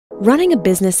Running a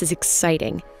business is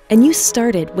exciting, and you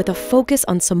started with a focus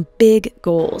on some big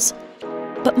goals.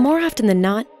 But more often than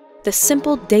not, the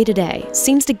simple day-to-day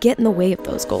seems to get in the way of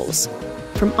those goals.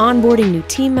 From onboarding new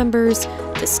team members,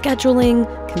 to scheduling,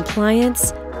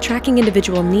 compliance, tracking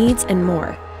individual needs, and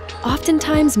more.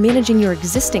 Oftentimes, managing your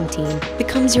existing team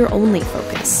becomes your only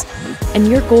focus, and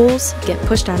your goals get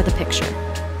pushed out of the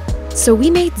picture. So we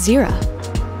made Zira.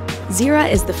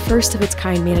 Zira is the first of its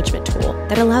kind management tool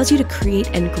that allows you to create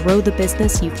and grow the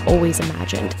business you've always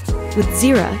imagined. With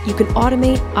Zira, you can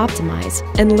automate, optimize,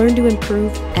 and learn to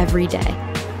improve every day.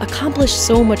 Accomplish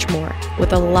so much more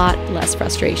with a lot less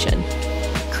frustration.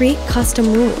 Create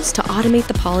custom rules to automate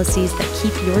the policies that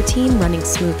keep your team running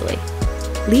smoothly.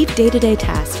 Leave day-to-day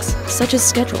tasks, such as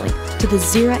scheduling, to the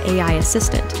Zira AI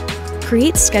assistant.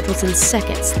 Create schedules in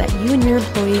seconds that you and your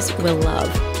employees will love.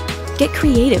 Get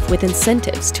creative with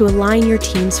incentives to align your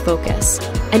team's focus,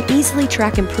 and easily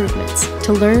track improvements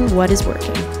to learn what is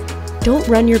working. Don't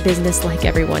run your business like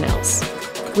everyone else.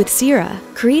 With Zira,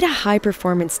 create a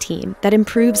high-performance team that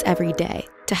improves every day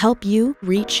to help you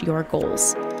reach your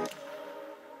goals.